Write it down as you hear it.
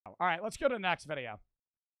All right, let's go to the next video.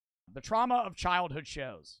 The trauma of childhood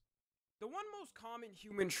shows. The one most common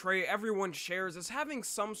human trait everyone shares is having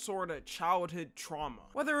some sort of childhood trauma.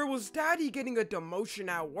 Whether it was daddy getting a demotion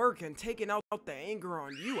at work and taking out the anger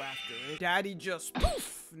on you after it, daddy just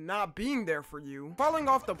poof, not being there for you, falling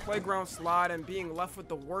off the playground slide and being left with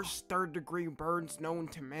the worst third-degree burns known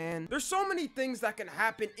to man. There's so many things that can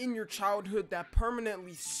happen in your childhood that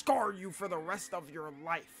permanently scar you for the rest of your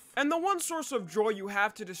life. And the one source of joy you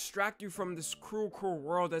have to distract you from this cruel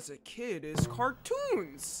world as a kid is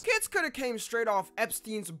cartoons. Kids could have came straight off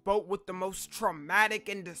Epstein's boat with the most traumatic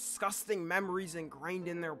and disgusting memories ingrained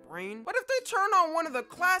in their brain. But if they turn on one of the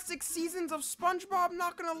classic seasons of SpongeBob,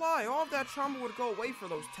 not gonna lie, all of that trauma would go away for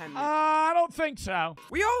those 10 minutes. I don't think so.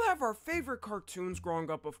 We all have our favorite cartoons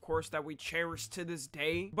growing up, of course, that we cherish to this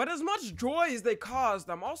day. But as much joy as they caused,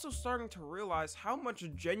 I'm also starting to realize how much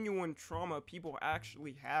genuine trauma people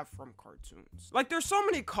actually have from cartoons. Like, there's so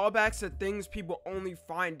many callbacks to things people only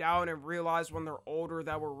find out and realize when they're older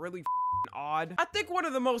that were really odd. I think one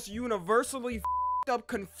of the most universally up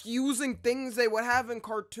confusing things they would have in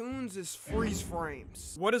cartoons is freeze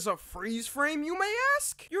frames. What is a freeze frame, you may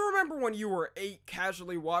ask? You remember when you were 8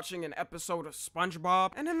 casually watching an episode of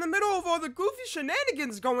SpongeBob, and in the middle of all the goofy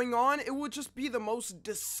shenanigans going on, it would just be the most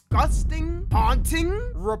disgusting,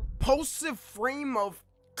 haunting, repulsive frame of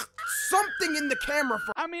something in the camera.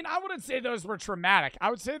 I mean, I wouldn't say those were traumatic. I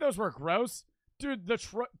would say those were gross. Dude, the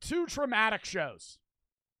two traumatic shows.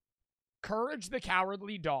 Courage the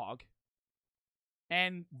Cowardly Dog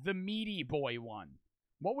and the Meaty Boy one.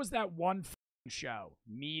 What was that one show?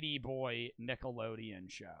 Meaty Boy Nickelodeon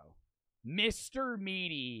show. Mr.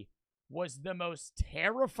 Meaty was the most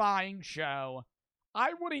terrifying show.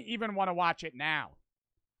 I wouldn't even want to watch it now.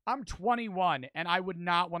 I'm 21 and I would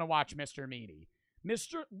not want to watch Mr. Meaty.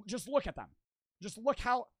 Just look at them. Just look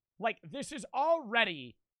how, like, this is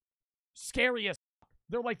already scary as fuck.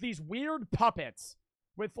 They're like these weird puppets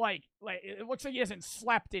with like it looks like he hasn't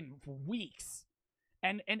slept in weeks.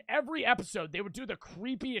 And in every episode, they would do the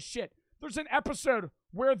creepiest shit. There's an episode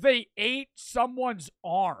where they ate someone's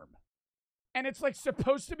arm. And it's like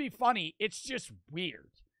supposed to be funny. It's just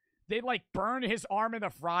weird. They like burn his arm in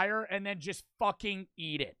the fryer and then just fucking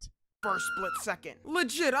eat it. For a split second.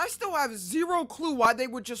 Legit, I still have zero clue why they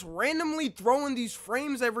would just randomly throw in these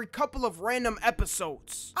frames every couple of random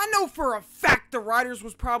episodes. I know for a fact the writers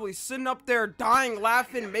was probably sitting up there dying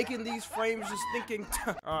laughing, making these frames just thinking,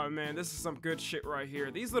 oh man, this is some good shit right here.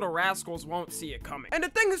 These little rascals won't see it coming. And the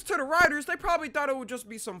thing is, to the writers, they probably thought it would just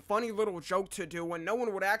be some funny little joke to do and no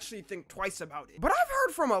one would actually think twice about it. But I've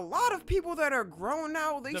heard from a lot of people that are grown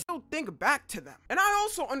now, they still think back to them. And I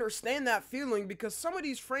also understand that feeling because some of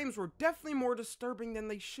these frames were definitely more disturbing than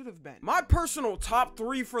they should have been. My personal top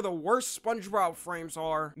 3 for the worst SpongeBob frames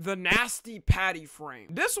are the Nasty Patty frame.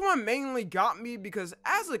 This one mainly got me because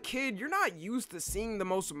as a kid, you're not used to seeing the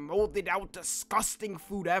most molded out, disgusting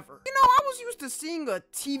food ever. You know, I was used to seeing a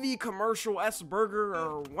TV commercial S burger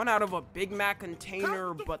or one out of a Big Mac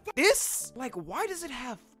container, but this? Like, why does it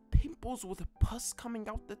have pimples with pus coming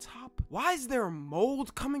out the top? Why is there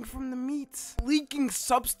mold coming from the meat? Leaking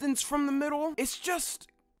substance from the middle? It's just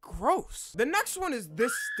gross. The next one is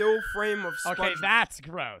this still frame of SpongeBob. Okay, that's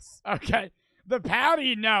gross. Okay. The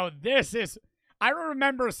patty, no, this is... I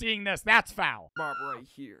remember seeing this. That's foul. Right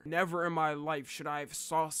here. Never in my life should I have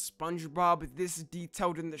saw SpongeBob this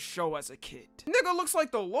detailed in the show as a kid. Nigga looks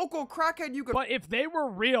like the local crackhead you could... But if they were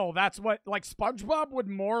real, that's what... Like, SpongeBob would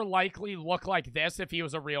more likely look like this if he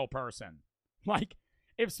was a real person. Like,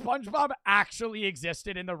 if SpongeBob actually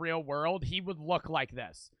existed in the real world, he would look like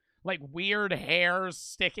this. Like, weird hairs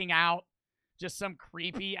sticking out. Just some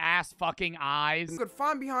creepy ass fucking eyes. You could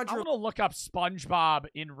find behind your... I'm gonna look up SpongeBob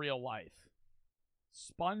in real life.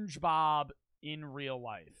 SpongeBob in real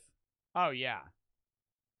life. Oh, yeah.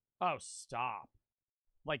 Oh, stop.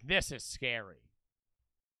 Like, this is scary.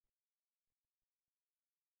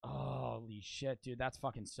 Holy shit, dude. That's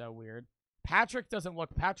fucking so weird. Patrick doesn't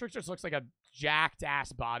look... Patrick just looks like a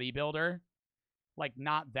jacked-ass bodybuilder. Like,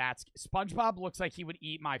 not that... SpongeBob looks like he would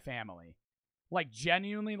eat my family. Like,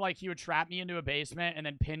 genuinely, like, he would trap me into a basement and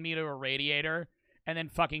then pin me to a radiator and then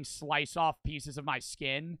fucking slice off pieces of my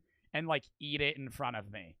skin and, like, eat it in front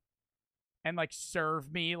of me. And, like,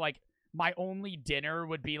 serve me, like, my only dinner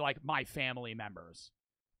would be, like, my family members.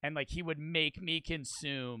 And, like, he would make me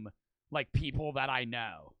consume, like, people that I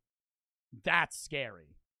know. That's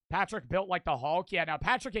scary. Patrick built like the Hulk? Yeah, now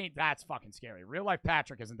Patrick ain't... That's fucking scary. Real life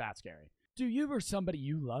Patrick isn't that scary. Do you or somebody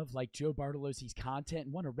you love like Joe Bartolozzi's content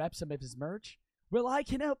and want to rep some of his merch? Well, I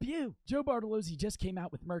can help you. Joe Bartolozzi just came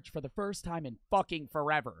out with merch for the first time in fucking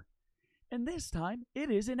forever. And this time, it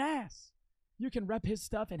is an ass. You can rep his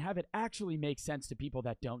stuff and have it actually make sense to people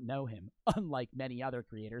that don't know him, unlike many other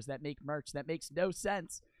creators that make merch that makes no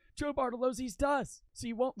sense. Joe Bartolozzi's does, so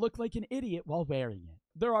you won't look like an idiot while wearing it.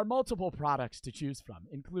 There are multiple products to choose from,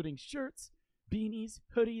 including shirts, beanies,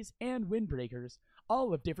 hoodies, and windbreakers,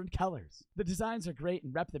 all of different colors. The designs are great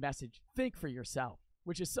and rep the message, think for yourself,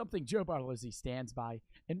 which is something Joe Bartolozzi stands by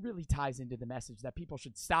and really ties into the message that people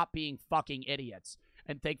should stop being fucking idiots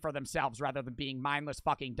and think for themselves rather than being mindless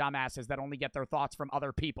fucking dumbasses that only get their thoughts from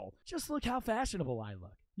other people. Just look how fashionable I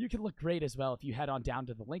look. You can look great as well if you head on down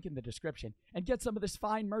to the link in the description and get some of this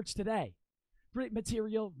fine merch today. Great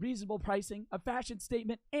material, reasonable pricing, a fashion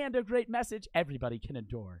statement, and a great message everybody can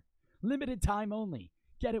adore. Limited time only.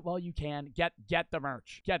 Get it while you can. Get the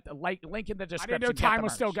merch. Get the link in the description. I didn't know time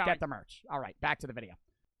was still going. Get the merch. All right, back to the video.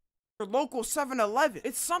 Your local 7-Eleven.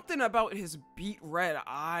 It's something about his beet red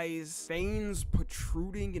eyes, veins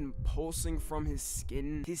protruding and pulsing from his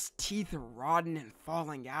skin, his teeth rotting and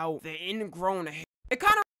falling out, the ingrown hair. It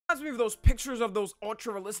kind of reminds me of those pictures of those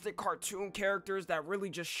ultra-realistic cartoon characters that really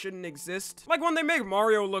just shouldn't exist. Like when they make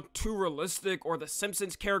Mario look too realistic or the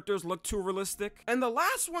Simpsons characters look too realistic. And the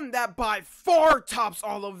last one that by far tops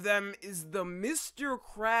all of them is the Mr.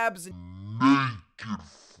 Krabs naked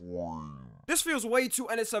form. This feels way too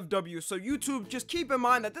NSFW, so YouTube, just keep in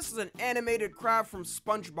mind that this is an animated crab from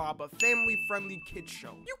SpongeBob, a family-friendly kids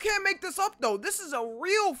show. You can't make this up though, this is a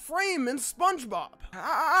real frame in SpongeBob.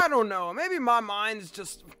 I don't know, maybe my mind is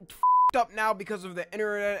just f***ed up now because of the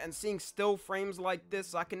internet and seeing still frames like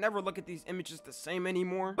this. I can never look at these images the same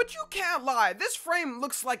anymore. But you can't lie, this frame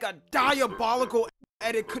looks like a diabolical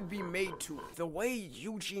edit could be made to it. The way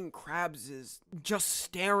Eugene Krabs is just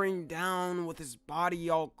staring down with his body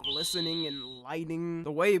all glistening and lighting.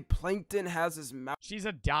 The way Plankton has his mouth. She's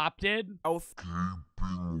adopted.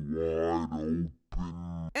 Gaping wide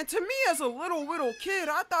open. And to me, as a little kid,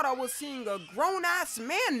 I thought I was seeing a grown-ass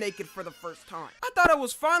man naked for the first time. I thought I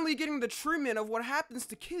was finally getting the treatment of what happens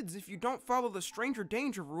to kids if you don't follow the stranger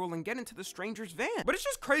danger rule and get into the stranger's van. But it's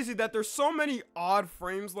just crazy that there's so many odd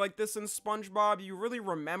frames like this in SpongeBob you really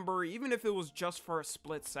remember, even if it was just for a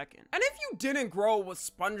split second. And if you didn't grow up with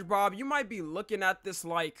SpongeBob, you might be looking at this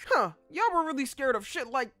like, huh, y'all were really scared of shit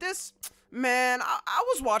like this? Man, I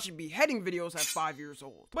was watching beheading videos at 5 years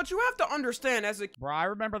old. But you have to understand as a... Bro, I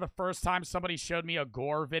remember the first time somebody showed me a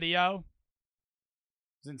gore video.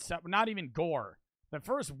 It was not even gore. The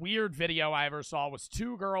first weird video I ever saw was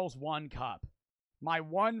 2 girls, 1 cup. My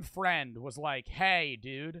one friend was like, hey,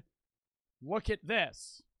 dude, look at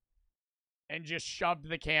this. And just shoved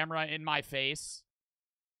the camera in my face.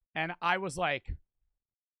 And I was like...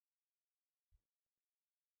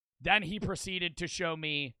 Then he proceeded to show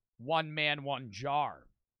me 1 man, 1 jar.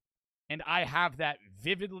 And I have that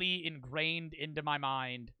vividly ingrained into my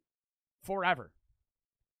mind forever.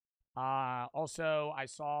 Also, I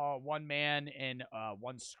saw 1 man and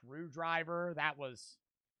 1 screwdriver. That was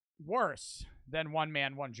worse than 1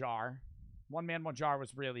 man, 1 jar. 1 man, 1 jar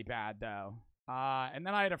was really bad, though. And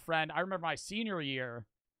then I had a friend. I remember my senior year,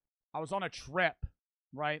 I was on a trip,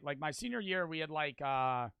 right? Like, my senior year, we had, like,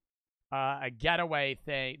 a getaway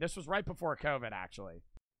thing. This was right before COVID, actually.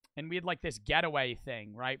 And we had, like, this getaway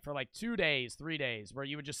thing, right, for, like, 2 days, 3 days, where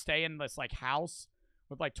you would just stay in this, like, house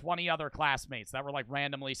with, like, 20 other classmates that were, like,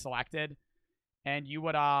 randomly selected. And you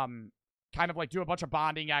would, kind of, like, do a bunch of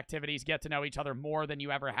bonding activities, get to know each other more than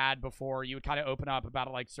you ever had before. You would kind of open up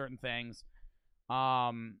about, like, certain things.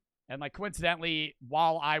 And, like, coincidentally,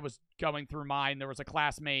 while I was going through mine, there was a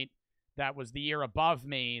classmate that was the year above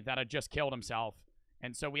me that had just killed himself.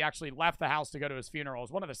 And so we actually left the house to go to his funeral. It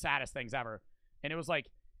was one of the saddest things ever. And it was, like...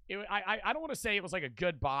 I don't want to say it was like a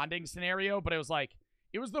good bonding scenario, but it was like,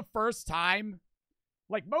 it was the first time,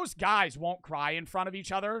 like most guys won't cry in front of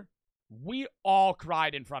each other. We all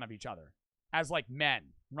cried in front of each other as like men,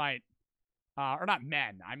 right? Or not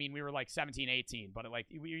men. I mean, we were like 17, 18, but like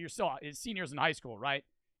you're still seniors in high school, right?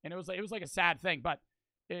 And it was like a sad thing. But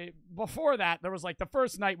before that, there was like the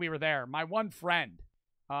first night we were there, my one friend,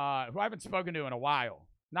 who I haven't spoken to in a while,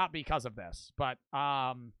 not because of this, but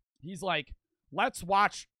he's like, let's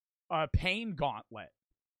watch a pain gauntlet.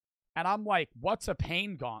 And I'm like, what's a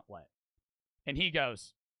pain gauntlet? And he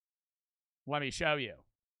goes, let me show you.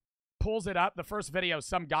 Pulls it up. The first video,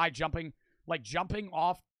 some guy jumping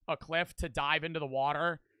off a cliff to dive into the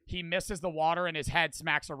water. He misses the water and his head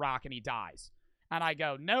smacks a rock and he dies. And I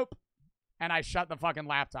go, nope. And I shut the fucking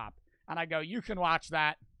laptop. And I go, you can watch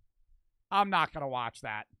that. I'm not going to watch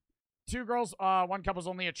that. 2 girls, 1 cup was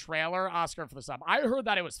only a trailer. Oscar for the sub. I heard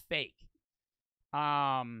that it was fake.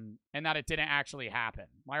 and that it didn't actually happen.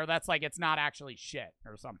 Or that's like, it's not actually shit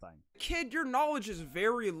or something. Kid, your knowledge is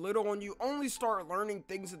very little and you only start learning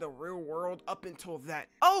things in the real world up until then.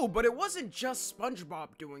 Oh, but it wasn't just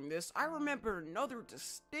SpongeBob doing this. I remember another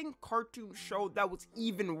distinct cartoon show that was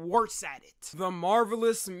even worse at it. The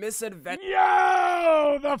Marvelous Misadventures.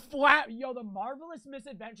 The Marvelous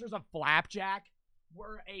Misadventures of Flapjack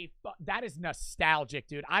were that is nostalgic,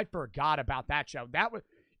 dude. I forgot about that show.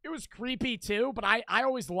 It was creepy too, but I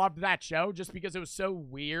always loved that show just because it was so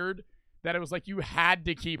weird that it was like you had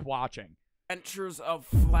to keep watching. Adventures of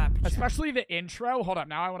Flapjack. Especially the intro. Hold up,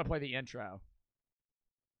 now I want to play the intro.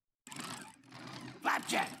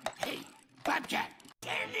 Flapjack! Hey, Flapjack!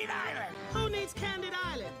 Candied Island! Who needs Candied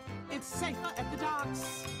Island? It's safer at the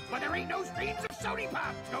docks. But there ain't no streams of sody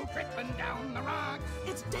pops go trickling down the rocks.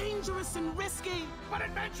 It's dangerous and risky. But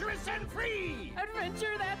adventurous and free!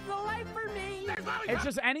 Adventure, that's the life for me. There's lollipops! It's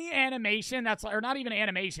just any animation that's, or not even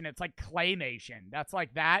animation, it's like claymation. That's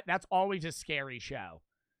like that. That's always a scary show.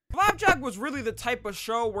 Flapjack was really the type of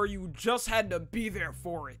show where you just had to be there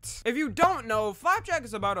for it. If you don't know, Flapjack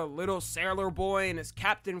is about a little sailor boy and his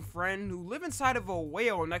captain friend who live inside of a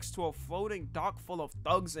whale next to a floating dock full of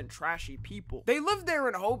thugs and trashy people. They live there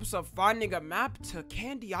in hopes of finding a map to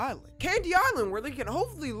Candy Island. Candy Island, where they can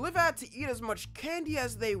hopefully live out to eat as much candy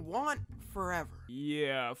as they want forever.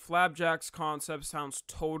 Yeah, Flapjack's concept sounds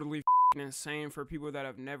totally insane for people that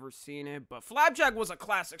have never seen it, but Flapjack was a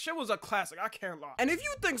classic. Shit was a classic, I can't lie. And if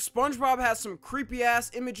you think SpongeBob has some creepy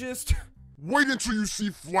ass images, wait until you see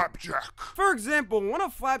Flapjack. For example, one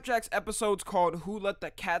of Flapjack's episodes called Who Let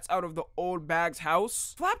the Cats Out of the Old Bag's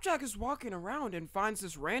House, Flapjack is walking around and finds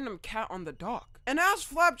this random cat on the dock. And as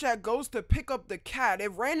Flapjack goes to pick up the cat,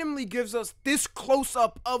 it randomly gives us this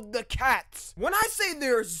close-up of the cats. When I say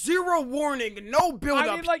there's zero warning, no build-up.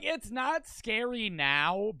 I mean, like, it's not scary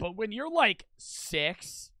now, but when you're like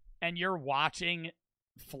 6 and you're watching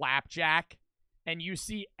Flapjack and you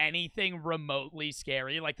see anything remotely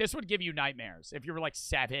scary, like this would give you nightmares if you were like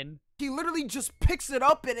 7. He literally just picks it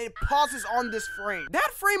up and it pauses on this frame. That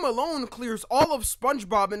frame alone clears all of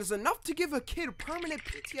SpongeBob and is enough to give a kid permanent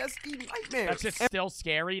PTSD nightmares. That's just still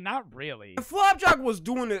scary? Not really. And Flapjack was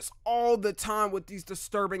doing this all the time with these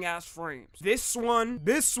disturbing ass frames. This one,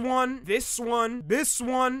 this one, this one, this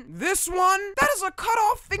one, this one. That is a cut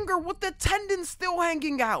off finger with the tendon still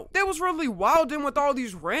hanging out. They was really wildin' with all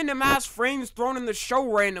these random ass frames thrown in the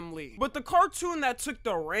show randomly. But the cartoon that took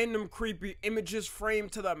the random creepy images frame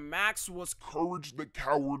to the max was Courage the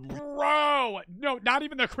Cowardly. Bro, no, not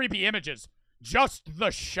even the creepy images, just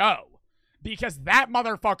the show. Because that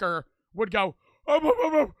motherfucker would go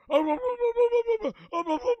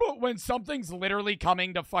when something's literally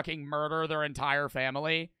coming to fucking murder their entire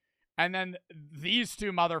family. And then these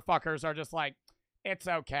two motherfuckers are just like, it's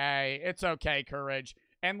okay, Courage.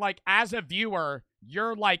 And like, as a viewer,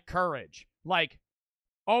 you're like Courage. Like,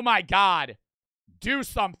 oh my God, do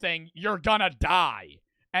something, you're gonna die.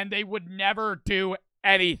 And they would never do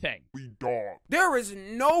anything. Dog. There is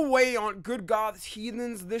no way on Good God's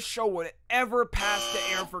Heathens this show would ever pass the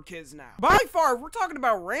air for kids now. By far, if we're talking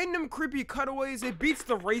about random creepy cutaways, it beats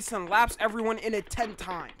the race and laps everyone in it 10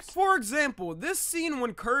 times. For example, this scene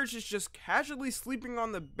when Courage is just casually sleeping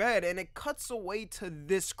on the bed and it cuts away to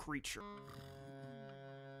this creature.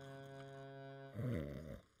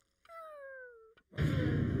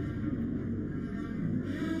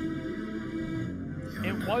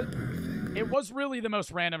 It was really the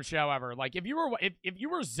most random show ever. Like if you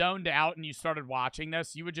were zoned out and you started watching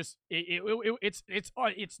this, you would just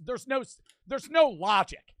there's no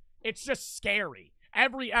logic. It's just scary.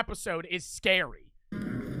 Every episode is scary.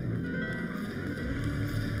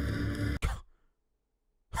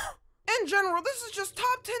 In general, this is just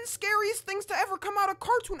top 10 scariest things to ever come out of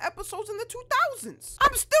cartoon episodes in the 2000s.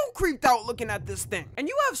 I'm still creeped out looking at this thing. And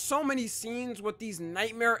you have so many scenes with these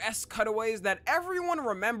nightmare-esque cutaways that everyone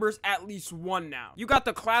remembers at least one now. You got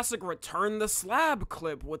the classic Return the Slab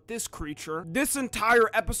clip with this creature, this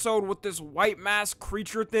entire episode with this white mask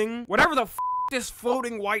creature thing, whatever the f this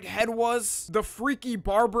floating white head was, the freaky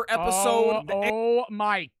barber episode. Oh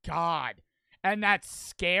my God. And that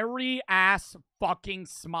scary ass fucking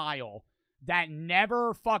smile that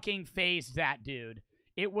never fucking phased that dude.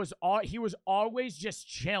 He was always just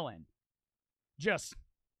chilling. Just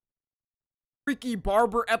freaky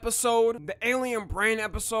barber episode, the alien brain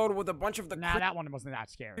episode with a bunch of the that one wasn't that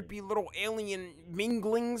scary. Creepy little alien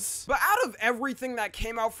minglings. But out of everything that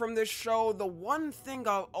came out from this show, the one thing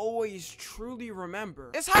I'll always truly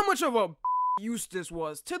remember is how much of a Eustace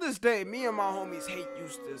was. To this day, me and my homies hate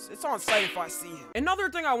Eustace. It's on sight if I see him. Another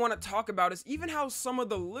thing I want to talk about is even how some of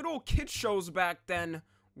the little kid shows back then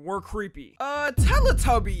were creepy.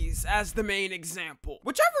 Teletubbies as the main example.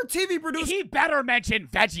 Whichever TV producer He better mention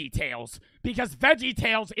VeggieTales, because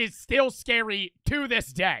VeggieTales is still scary to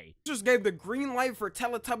this day. just gave the green light for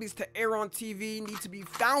Teletubbies to air on TV need to be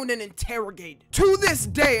found and interrogated. To this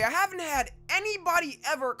day, I haven't had anybody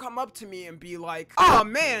ever come up to me and be like, "Oh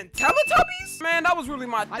man, Teletubbies? Man, that was really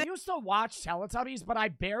my I thing." used to watch Teletubbies, but I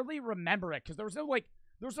barely remember it because there was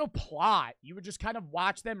no plot. You would just kind of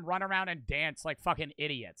watch them run around and dance like fucking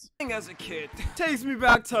idiots. As a kid takes me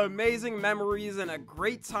back to amazing memories and a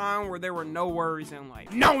great time where there were no worries in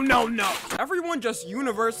life. No. Everyone just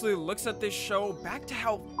universally looks at this show back to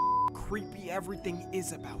how creepy everything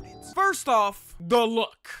is about it. First off, the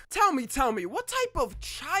look. Tell me, what type of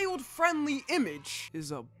child-friendly image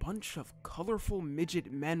is a bunch of colorful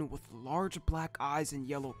midget men with large black eyes and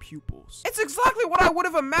yellow pupils? It's exactly what I would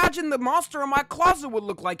have imagined the monster in my closet would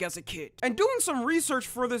look like as a kid. And doing some research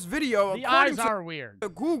for this video, The according eyes to are weird.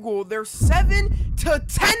 Google, they're 7 to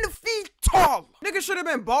 10 feet tall. Niggas should have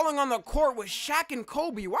been balling on the court with Shaq and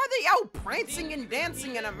Kobe. Why are they out prancing and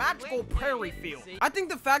dancing in a magical prairie field? I think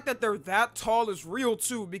the fact that they're that tall is real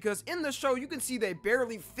too, because in the show you can see they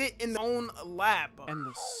barely fit in their own lab. And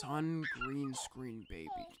the sun green screen, baby.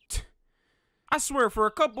 I swear, for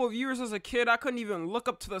a couple of years as a kid, I couldn't even look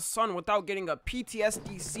up to the sun without getting a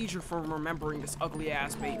PTSD seizure from remembering this ugly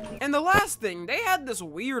ass baby. And the last thing, they had this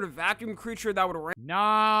weird vacuum creature that would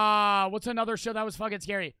Nah, what's another show that was fucking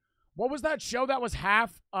scary? What was that show that was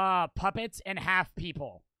half puppets and half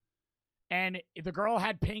people? And the girl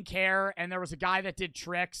had pink hair, and there was a guy that did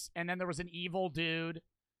tricks, and then there was an evil dude.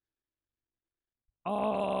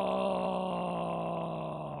 Oh,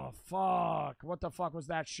 fuck. What the fuck was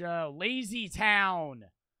that show? Lazy Town.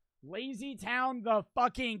 Lazy Town, the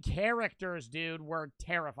fucking characters, dude, were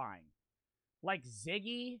terrifying. Like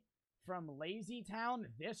Ziggy from Lazy Town,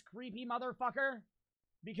 this creepy motherfucker.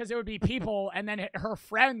 Because it would be people, and then her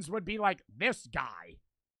friends would be like this guy,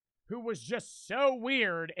 who was just so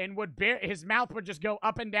weird and his mouth would just go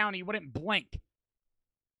up and down. He wouldn't blink.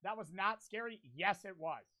 That was not scary. Yes, it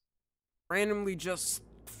was. randomly just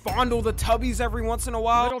fondle the tubbies every once in a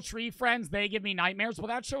while. Little tree friends, they give me nightmares. Well,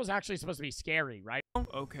 that show is actually supposed to be scary, right?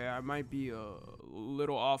 Okay, I might be a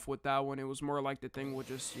little off with that one. It was more like the thing would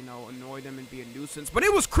just, you know, annoy them and be a nuisance. But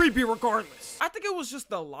it was creepy regardless. I think it was just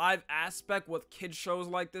the live aspect with kid shows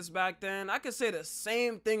like this back then. I could say the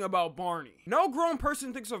same thing about Barney. No grown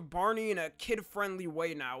person thinks of Barney in a kid-friendly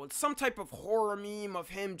way now. It's some type of horror meme of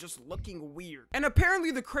him just looking weird. And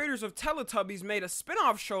apparently the creators of Teletubbies made a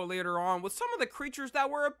spin-off show later on with some of the creatures that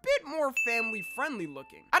were a bit more family-friendly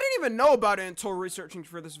looking. I didn't even know about it until researching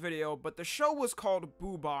for this video, but the show was called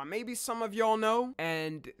Boo Bah. Maybe some of y'all know.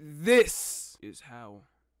 And this is how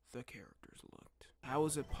the characters looked. How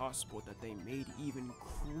is it possible that they made even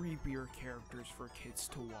creepier characters for kids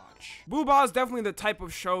to watch? Boo Bah is definitely the type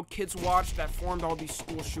of show kids watch that formed all these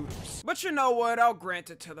school shooters. But you know what? I'll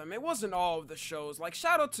grant it to them. It wasn't all of the shows. Like,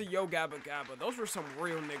 shout out to Yo Gabba Gabba. Those were some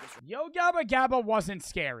real niggas. Yo Gabba Gabba wasn't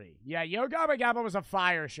scary. Yeah, Yo Gabba Gabba was a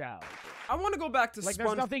fire show. I want to go back to Like,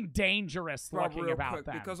 there's nothing dangerous looking real about quick,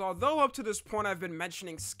 that. because although up to this point I've been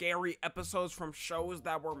mentioning scary episodes from shows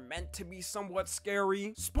that were meant to be somewhat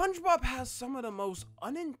scary, SpongeBob has some of the most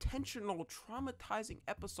unintentional, traumatizing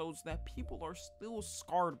episodes that people are still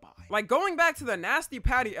scarred by. Like, going back to the Nasty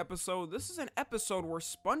Patty episode, this is an episode where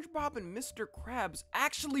SpongeBob and Mr. Krabs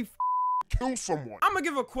actually Kill someone. I'm gonna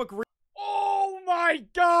give a quick Oh my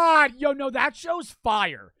god! Yo, no, that show's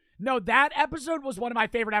fire. No, that episode was one of my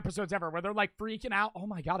favorite episodes ever, where they're like freaking out. Oh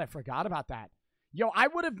my god, I forgot about that. Yo, I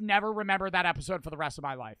would have never remembered that episode for the rest of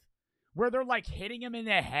my life. Where they're like hitting him in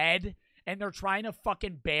the head, and they're trying to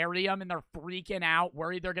fucking bury him, and they're freaking out,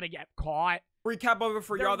 worried they're gonna get caught. recap of it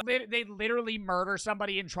for y'all They literally murder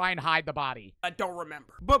somebody and try and hide the body. I don't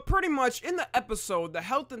remember. But pretty much in the episode, the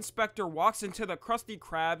health inspector walks into the Krusty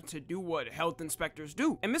Krab to do what health inspectors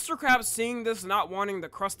do. And Mr. Krabs, seeing this, not wanting the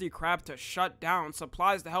Krusty Krab to shut down,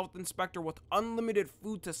 supplies the health inspector with unlimited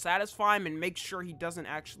food to satisfy him and make sure he doesn't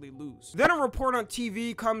actually lose. Then a report on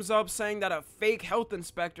TV comes up saying that a fake health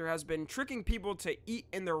inspector has been tricking people to eat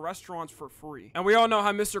in their restaurants for free. And we all know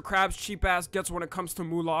how Mr. Krabs cheap ass gets when it comes to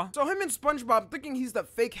moolah. So him and SpongeBob, thinking he's the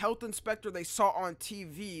fake health inspector they saw on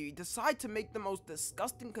TV, decide to make the most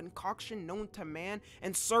disgusting concoction known to man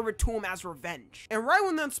and serve it to him as revenge. And right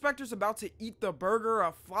when the inspector's about to eat the burger,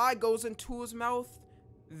 a fly goes into his mouth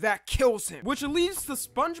that kills him, which leads to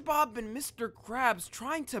SpongeBob and Mr. Krabs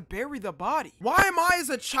trying to bury the body. Why am I as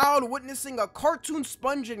a child witnessing a cartoon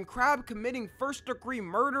sponge and crab committing first-degree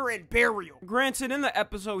murder and burial? Granted, in the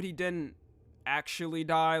episode he didn't actually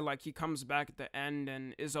die, like he comes back at the end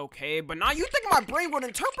and is okay. But now you think my brain would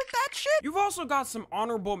interpret that shit? You've also got some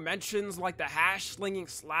honorable mentions like the hash-slinging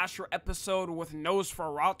slasher episode with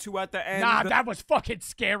Nosferatu at the end. Nah, that was fucking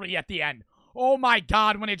scary at the end. Oh my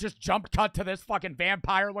god, when it just jump cut to this fucking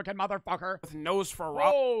vampire-looking motherfucker. With Nosferatu.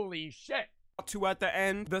 Holy shit. At the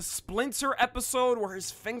end, the Splinter episode where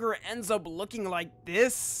his finger ends up looking like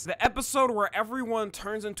this, the episode where everyone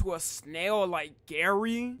turns into a snail like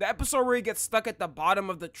Gary, the episode where he gets stuck at the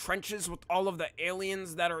bottom of the trenches with all of the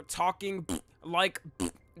aliens that are talking like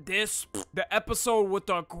this, the episode with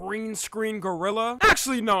the green screen gorilla.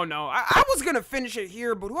 Actually, no, I was gonna finish it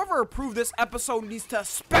here, but whoever approved this episode needs to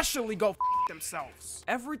especially go themselves.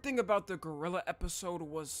 Everything about the gorilla episode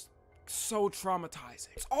was so traumatizing.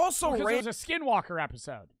 It's also because it was a Skinwalker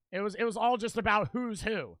episode. It was all just about who's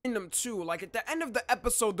who. Random too. Like at the end of the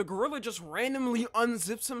episode, the gorilla just randomly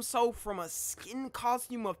unzips himself from a skin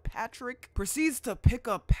costume of Patrick, proceeds to pick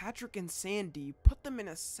up Patrick and Sandy, put them in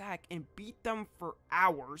a sack, and beat them for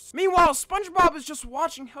hours. Meanwhile, SpongeBob is just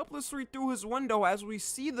watching helplessly through his window as we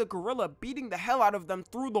see the gorilla beating the hell out of them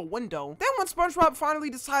through the window. Then when SpongeBob finally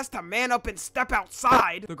decides to man up and step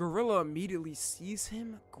outside, the gorilla immediately sees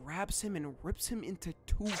him, grabs him, and rips him into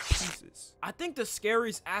 2 pieces. I think the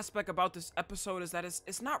scariest aspect about this episode is that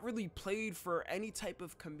it's not really played for any type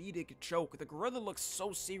of comedic joke. The gorilla looks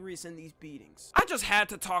so serious in these beatings. I just had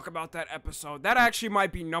to talk about that episode. That actually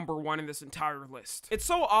might be #1 in this entire list. It's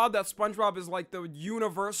so odd that SpongeBob is like the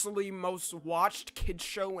universally most watched kids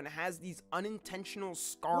show and has these unintentional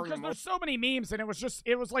scarring. Because there's so many memes, and it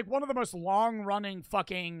was like one of the most long-running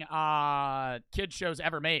fucking kid shows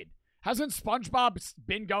ever made. Hasn't SpongeBob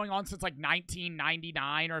been going on since like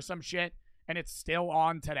 1999 or some shit? And it's still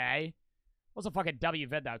on today. It was a fucking W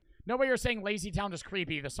vid though. No way you're saying Lazy Town is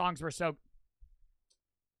creepy. The songs were so...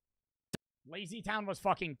 Lazy Town was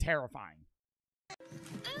fucking terrifying.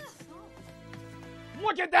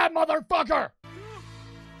 Look at that motherfucker!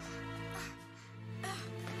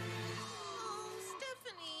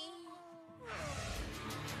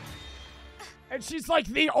 And she's like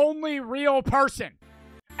the only real person.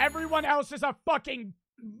 Everyone else is a fucking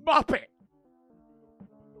Muppet.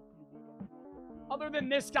 Other than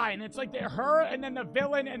this guy, and it's like her, and then the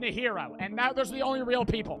villain, and the hero. And now those are the only real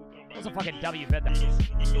people. That was a fucking W vid.